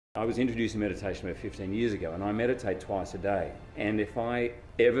I was introducing meditation about 15 years ago, and I meditate twice a day. And if I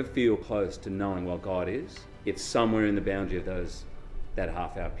ever feel close to knowing what God is, it's somewhere in the boundary of that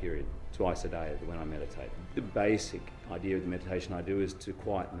half-hour period, twice a day when I meditate. The basic idea of the meditation I do is to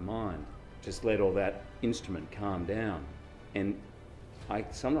quieten the mind, just let all that instrument calm down. And I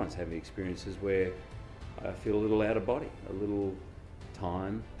sometimes have experiences where I feel a little out of body, a little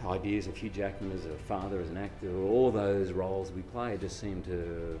time. Ideas of Hugh Jackman as a father, as an actor, all those roles we play just seem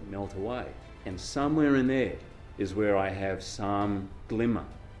to melt away. And somewhere in there is where I have some glimmer,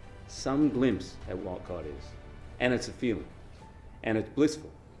 some glimpse at what God is. And it's a feeling. And it's blissful.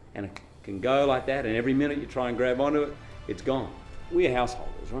 And it can go like that, and every minute you try and grab onto it, it's gone. We're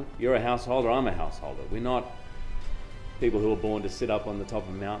householders, right? You're a householder, I'm a householder. We're not people who are born to sit up on the top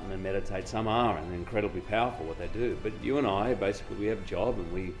of a mountain and meditate. Some are, and they're incredibly powerful what they do. But you and I, basically, we have a job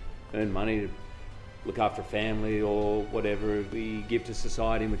and we earn money to look after a family or whatever. We give to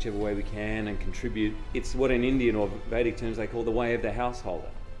society in whichever way we can and contribute. It's what in Indian or Vedic terms they call the way of the householder.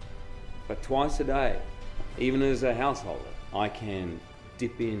 But twice a day, even as a householder, I can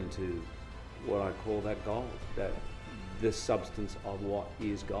dip into what I call that gold, that the substance of what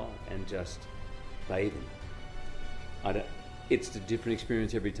is God, and just bathe in it. It's a different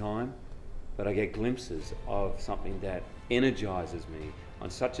experience every time, but I get glimpses of something that energizes me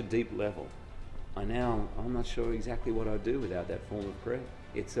on such a deep level. I'm not sure exactly what I'd do without that form of prayer.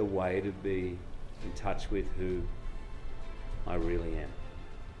 It's a way to be in touch with who I really am.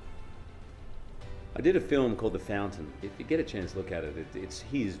 I did a film called The Fountain. If you get a chance to look at it, it's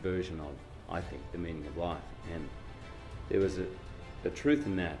his version of, I think, the meaning of life. And there was a truth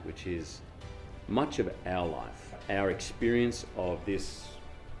in that, which is much of our life, our experience of this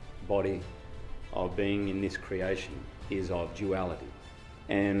body, of being in this creation, is of duality.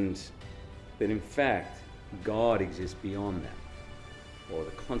 And that in fact, God exists beyond that, or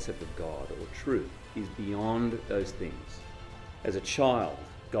the concept of God or truth is beyond those things. As a child,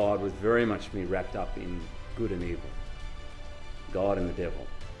 God was very much me wrapped up in good and evil, God and the devil.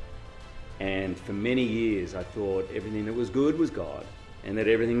 And for many years I thought everything that was good was God and that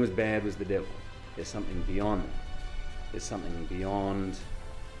everything was bad was the devil. There's something beyond that. There's something beyond.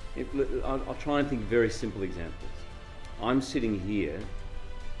 I'll try and think of very simple examples. I'm sitting here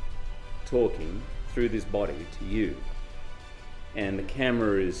talking through this body to you, and the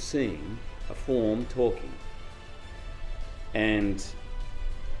camera is seeing a form talking. And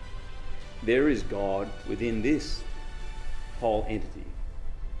there is God within this whole entity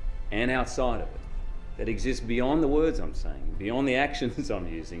and outside of it that exists beyond the words I'm saying, beyond the actions I'm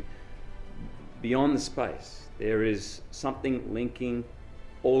using, beyond the space. There is something linking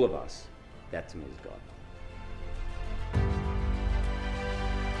all of us. That to me is God.